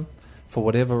around them for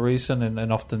whatever reason,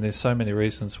 and often there's so many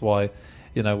reasons why.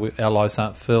 Our lives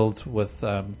aren't filled with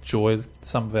joy.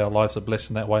 Some of our lives are blessed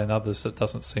in that way, and others it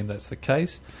doesn't seem that's the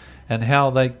case. And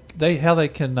how they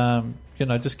can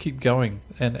just keep going.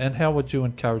 And how would you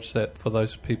encourage that for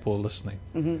those people listening?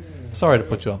 Mm-hmm. Sorry to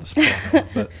put you on the spot,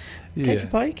 but yeah.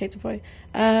 Kei te pai.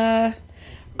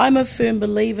 I'm a firm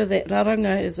believer that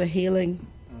raranga is a healing.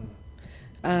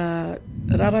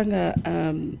 Raranga,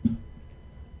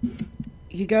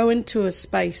 you go into a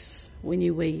space when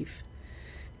you weave.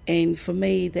 And for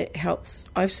me, that helps.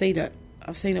 I've seen it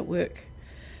work.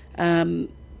 I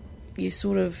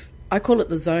call it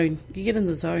the zone. You get in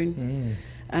the zone,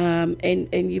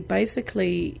 and you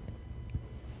basically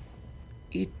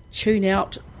you tune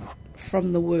out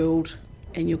from the world,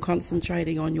 and you're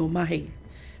concentrating on your mahi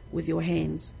with your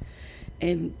hands.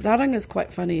 And raranga is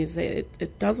quite funny. Is that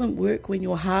it doesn't work when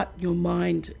your heart, your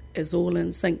mind is all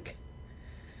in sync.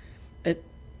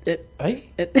 It's weird.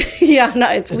 It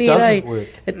doesn't work.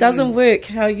 It doesn't work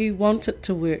how you want it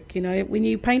to work. When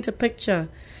you paint a picture,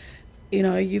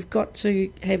 you've got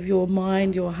to have your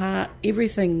mind, your heart,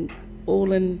 everything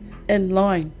all in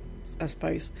line, I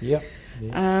suppose. Yep.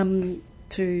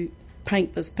 To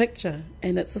paint this picture.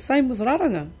 And it's the same with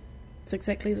raranga. It's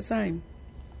exactly the same.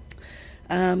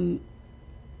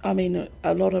 I mean,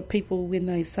 a lot of people, when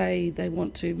they say they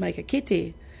want to make a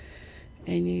kete,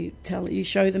 and you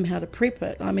show them how to prep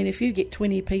it. I mean, if you get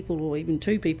 20 people or even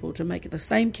 2 people to make it the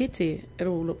same kete,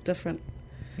 it'll look different.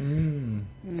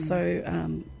 So,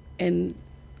 and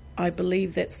I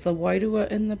believe that's the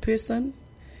Whatua in the person,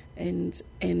 and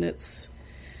it's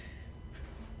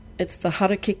the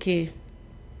Harakeke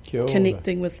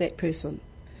connecting with that person.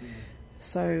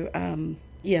 So, I'm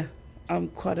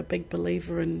quite a big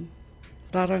believer in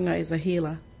raranga as a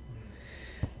healer.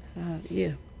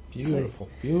 Beautiful.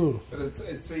 But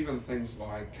it's even things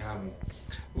like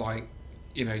going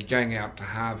out to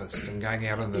harvest and going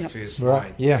out on the first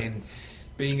night, and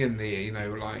being in there,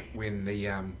 like when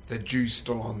the dew's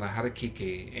still on the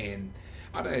harakeke, and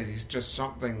I don't know, there's just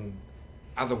something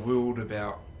otherworld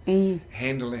about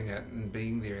handling it and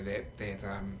being there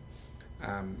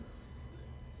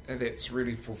that's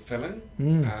really fulfilling.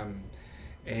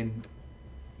 And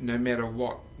no matter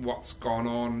what's gone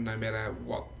on, no matter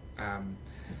what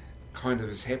kind of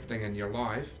is happening in your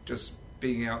life, just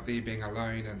being out there, being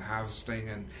alone and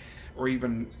harvesting, or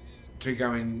even to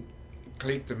go and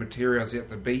collect the materials at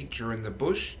the beach or in the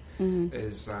bush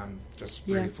is just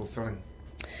really fulfilling.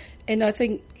 And I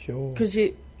think because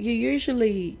you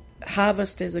usually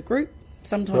harvest as a group.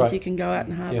 Sometimes you can go out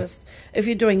and harvest. If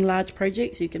you're doing large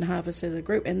projects, you can harvest as a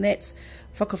group, and that's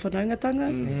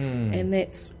whakawhanaungatanga, and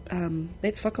that's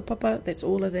whakapapa, that's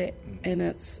all of that, and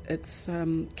it's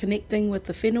connecting with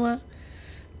the whenua,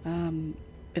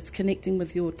 it's connecting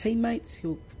with your teammates,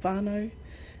 your whānau,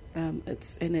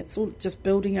 it's all just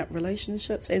building up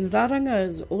relationships, and raranga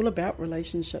is all about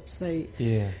relationships.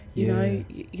 You know,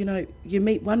 you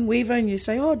meet one weaver and you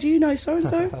say, oh, do you know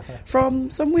so-and-so from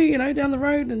somewhere, down the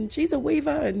road, and she's a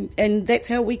weaver, and that's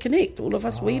how we connect, all of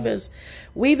us weavers.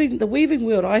 The weaving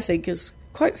world, I think, is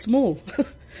quite small.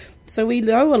 So we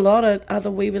know a lot of other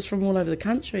weavers from all over the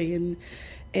country, and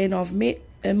I've met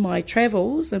in my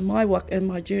travels, in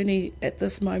my journey at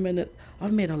this moment,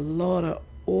 I've met a lot of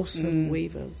awesome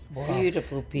weavers.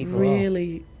 Beautiful people.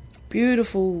 Really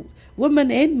beautiful women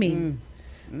and men.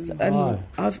 So, and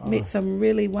I've met some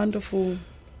really wonderful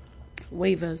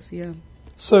weavers,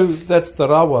 So that's the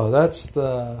rawa, that's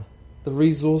the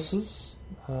resources.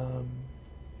 And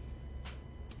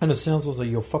it sounds also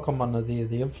your whakamana there,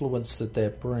 the influence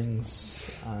that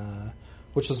brings,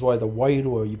 which is why the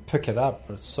wairua, you pick it up,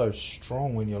 but it's so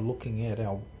strong when you're looking at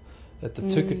the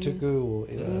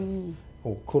tukutuku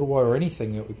or korowai or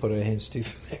anything that we put our hands to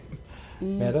for that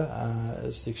matter.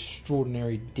 It's the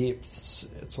extraordinary depths.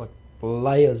 It's like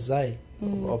layers,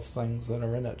 of things that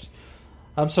are in it.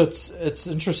 So it's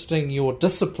interesting your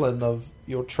discipline of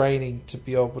your training to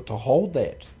be able to hold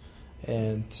that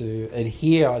and to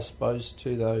adhere, I suppose,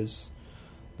 to those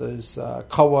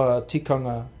kawa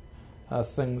tikanga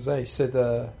things. So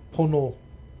the pono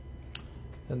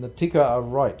and the tika are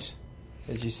right,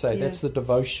 as you say. That's the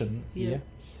devotion.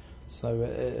 So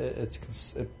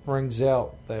it brings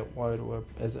out that wairua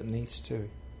as it needs to.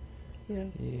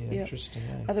 Interesting.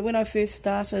 When I first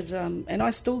started, and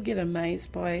I still get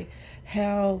amazed by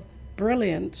how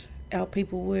brilliant our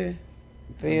people were,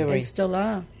 and still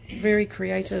are, very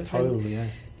creative. Totally,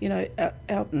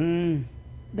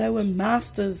 they were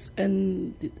masters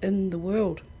in the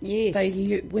world. Yes, they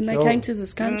knew when they came to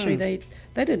this country. They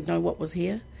didn't know what was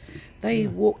here. They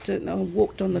walked on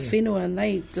the whenua, and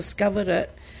they discovered it,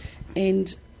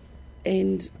 and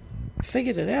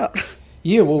figured it out.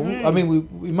 Yeah, well, I mean,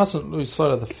 we mustn't lose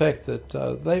sight of the fact that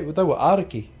they were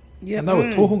ariki, and they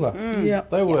were tohunga.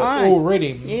 They were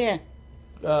already,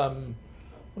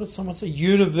 what did someone say?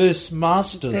 Universe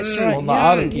masters on the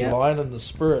ariki line and the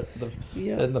spirit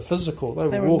and the physical.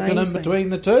 They were walking amazing in between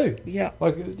the two,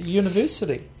 like the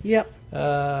university.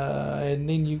 And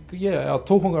then our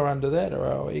tohunga under that are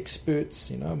our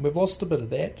experts, and we've lost a bit of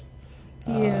that.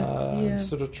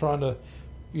 Sort of trying to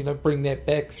bring that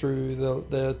back through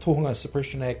the Tohunga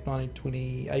Suppression Act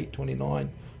 1928-29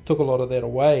 took a lot of that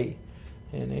away,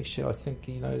 and actually I think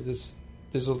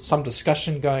there's some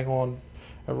discussion going on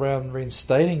around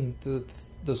reinstating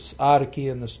this ariki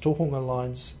and this tohunga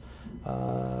lines,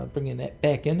 bringing that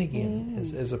back in again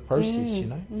as a process.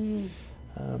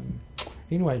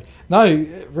 Anyway, no,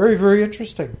 very, very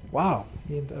interesting. Wow,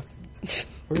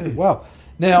 very well.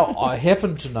 Now, I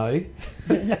happen to know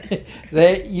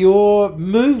that you're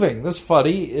moving. This whare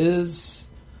is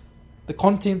the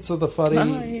contents of the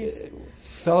whare. Yes.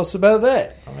 Tell us about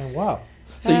that. I mean, wow.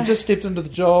 So you just stepped into the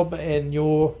job and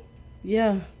you're...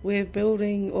 Yeah, we're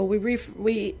building, or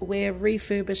we're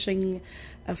refurbishing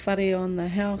a whare on the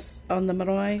house, on the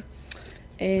Marae.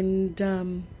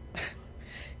 And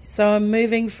so I'm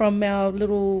moving from our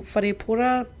little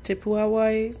wharepora, Te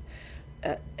Puawai,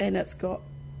 and it's got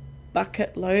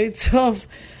bucket loads of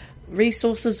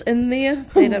resources in there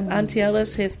that Auntie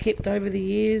Alice has kept over the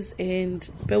years and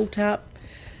built up.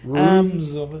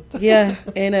 Rooms of it. Yeah,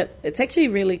 and it's actually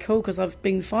really cool because I've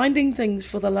been finding things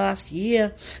for the last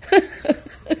year,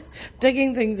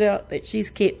 digging things out that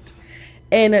she's kept,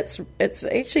 and it's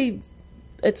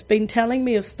been telling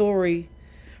me a story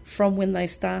from when they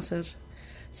started.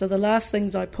 So the last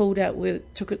things I pulled out were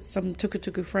some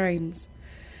tukutuku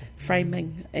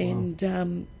framing,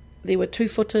 and there were 2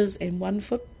 footers and 1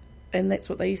 foot, and that's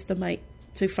what they used to make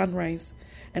to fundraise.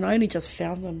 And I only just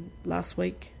found them last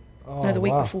week. The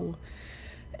week before.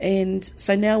 And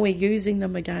so now we're using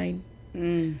them again.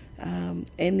 And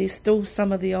there's still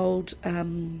some of the old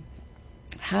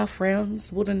half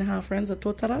rounds, wooden half rounds of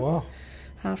tōtara,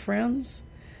 half rounds.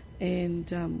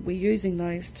 And we're using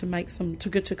those to make some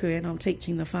tukutuku, and I'm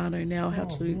teaching the whānau now how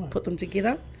to put them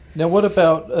together. Now, what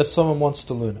about if someone wants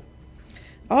to learn it?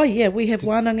 Oh, yeah, we have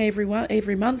wānanga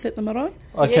every month at the Marae.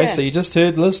 Okay, so you just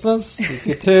heard, listeners,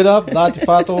 you can turn up, Ngati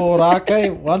Whātua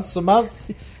Orakei, once a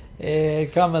month,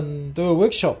 and come and do a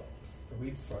workshop. The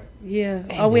website. Yeah.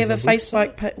 And We have a there's a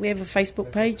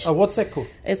Facebook page. Oh, what's that called?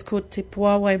 It's called Te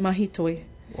Puawai Mahitoi.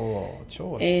 Oh,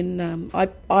 choice. And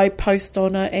I post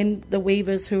on it, and the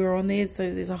weavers who are on there.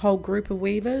 So there's a whole group of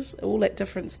weavers, all at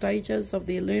different stages of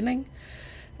their learning,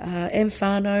 and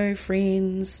whānau,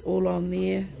 friends, all on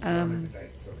there.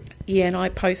 Yeah, and I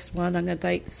post wānanga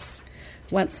dates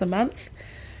once a month.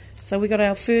 So we got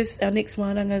our next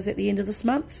wānangas at the end of this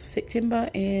month,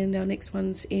 September, and our next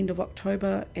one's end of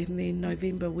October, and then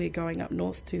November we're going up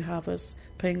north to harvest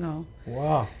pingao.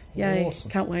 Wow. Yay, Awesome.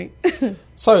 can't wait.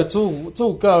 So it's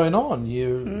all going on.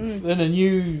 You're in a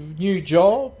new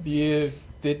job. You're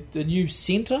a new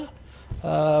centre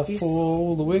for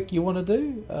all the work you want to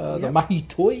do. The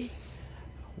Mahitoi.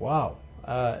 Wow.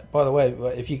 By the way,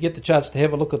 if you get the chance to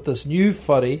have a look at this new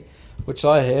whare, which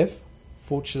I have,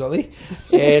 fortunately,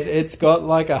 and it's got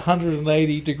like a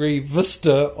 180-degree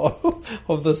vista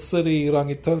of the city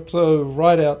Rangitoto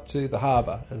right out to the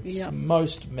harbour. It's the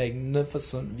most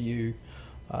magnificent view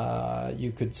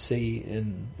you could see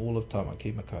in all of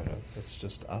Tamaki Makaurau. It's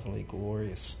just utterly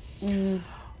glorious.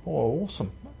 Oh,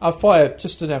 awesome. Whaia,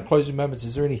 just in our closing moments,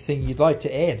 is there anything you'd like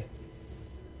to add?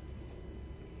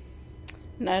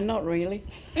 No, not really.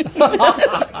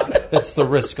 That's the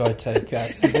risk I take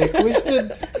asking that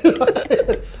question.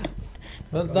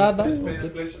 No, It's been a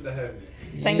pleasure to have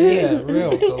you. Thank you.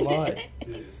 Real delight.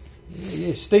 Yes.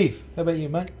 Yeah, Steve, how about you,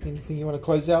 mate? Anything you want to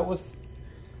close out with?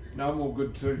 No, I'm all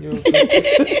good too. You're I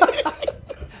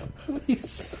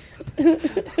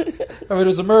mean, it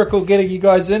was a miracle getting you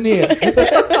guys in here.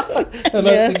 And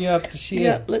opening you up to share.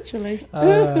 Yeah, literally.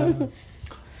 No,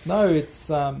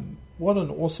 it's what an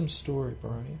awesome story,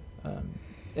 Beronia.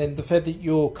 And the fact that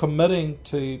you're committing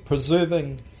to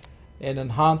preserving and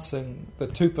enhancing the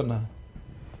tupuna,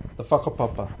 the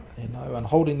whakapapa, and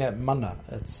holding that mana.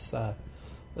 It's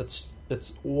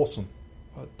awesome.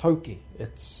 Toki.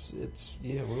 It's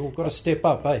we've all got to step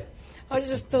up, eh? I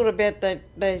just thought about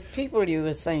those people you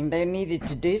were saying they needed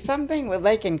to do something. Well,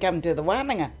 they can come to the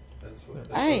wānanga. That's what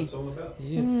Hey. it's all about.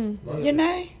 Yeah. You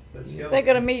know, they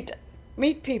got to meet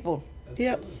people.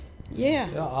 Yep.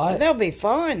 Yeah, they'll be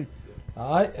fine.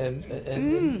 Aye,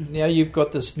 and now you've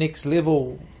got this next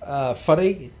level whare.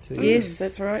 Yes,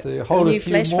 that's right. To hold The a new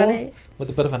few flash more whare. with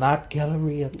a bit of an art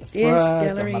gallery at the front, Yes,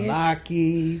 gallery, a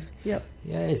manaki. Yep.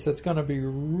 Yes, it's going to be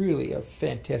really a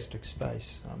fantastic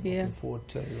space. I'm looking forward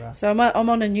to. So I'm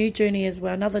on a new journey as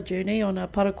well, another journey, on a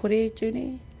parakore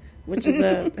journey, which is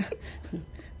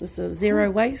this is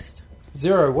zero waste.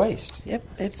 Zero waste. Yep,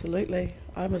 absolutely.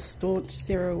 I'm a staunch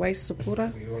zero waste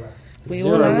supporter. We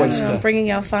Zero all are. waster.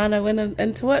 Bringing our whānau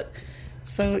into it.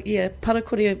 So yeah,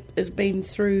 parakore has been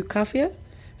through Kawhia,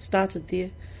 started there,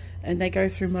 and they go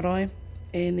through Marae,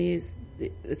 and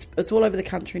it's all over the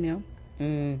country now.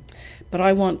 But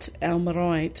I want our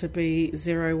Marae to be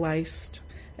zero waste,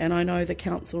 and I know the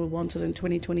council wanted in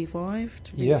 2025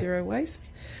 to be zero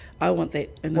waste. I want that.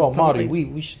 Well, Maori,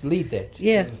 we should lead that.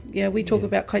 Yeah, we talk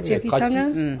about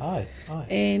kaitiakitanga, Aye.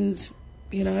 and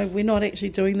we're not actually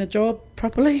doing the job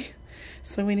properly,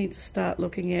 so we need to start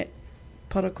looking at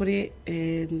parakore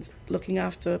and looking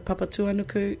after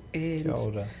papatuanuku and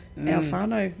our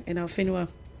whānau and our whenua.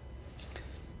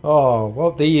 Oh,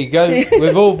 well, there you go.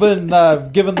 We've all been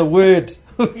given the word.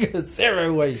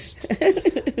 Zero waste.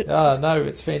 No,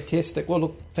 it's fantastic. Well,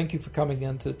 look, thank you for coming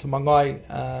in to Mangai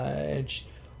and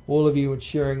all of you and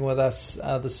sharing with us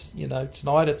this,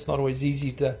 tonight. It's not always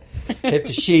easy to have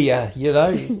to share,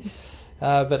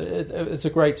 But it's a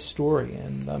great story.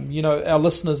 And, you know, our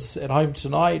listeners at home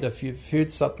tonight, if you've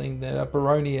heard something that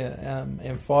Beronia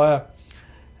and Fire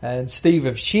and Steve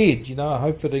have shared, you know, I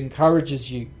hope it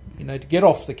encourages you, you know, to get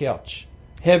off the couch,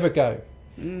 have a go.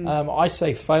 I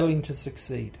say failing to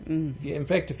succeed. In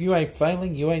fact, if you ain't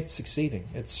failing, you ain't succeeding.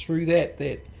 It's through that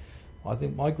I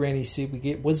think my granny said we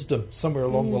get wisdom somewhere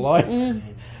along the line.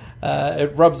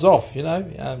 It rubs off, you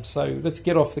know. So let's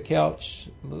get off the couch.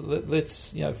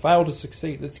 Let's, you know, fail to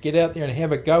succeed. Let's get out there and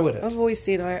have a go at it. I've always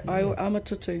said I'm a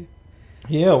tutu.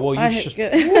 Yeah, well, you should.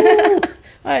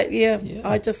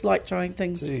 I just like trying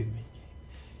things.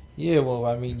 Yeah, well,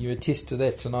 I mean, you attest to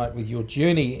that tonight with your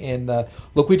journey. And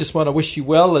look, we just want to wish you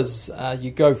well as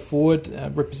you go forward,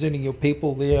 representing your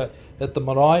people there at the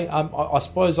Marae. I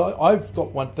suppose I've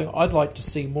got one thing. I'd like to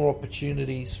see more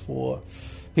opportunities for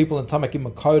people in Tamaki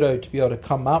Makaurau to be able to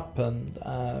come up and,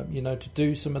 you know, to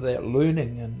do some of that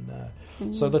learning.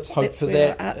 And so let's hope for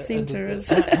that. Our art centre is.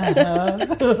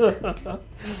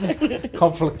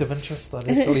 Conflict of interest. I'd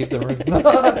have to leave the room.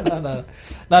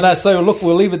 No. So look,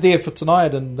 we'll leave it there for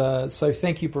tonight. And so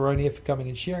thank you, Beronia, for coming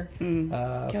and sharing.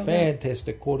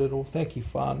 Fantastic kōrero. Thank you,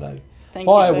 whānau.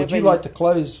 Fire, would you like to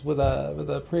close with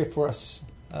a prayer for us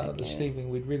this evening?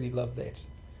 We'd really love that.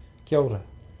 Kia ora.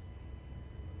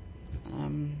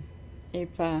 E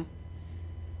pā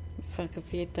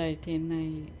whakawhetai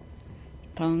tēnei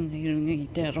taonga i runga i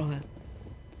te roha.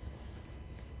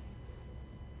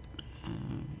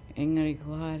 Engari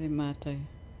ko haere mātou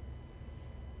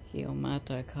ki o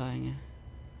mātou kāinga.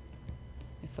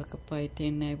 E whakapai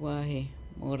tēnei wāhe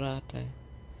mō rātou.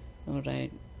 Nō rei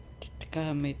te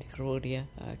kaha me te kroria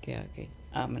ake.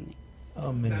 Āmene.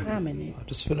 Āmene. I'll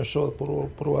just finish all the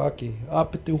poro ake.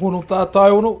 Āpete hono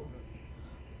tātai ono.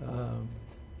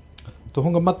 Te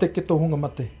hunga mate ke te hunga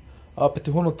mate.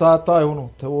 Āpete hono tātai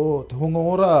ono. Te hunga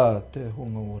ora, te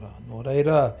hunga ora. Nō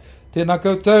reira, tēnā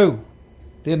koutou.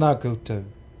 Tēnā koutou.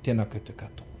 Tēnā koutou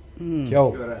kato. Kia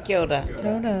ora. Kia ora.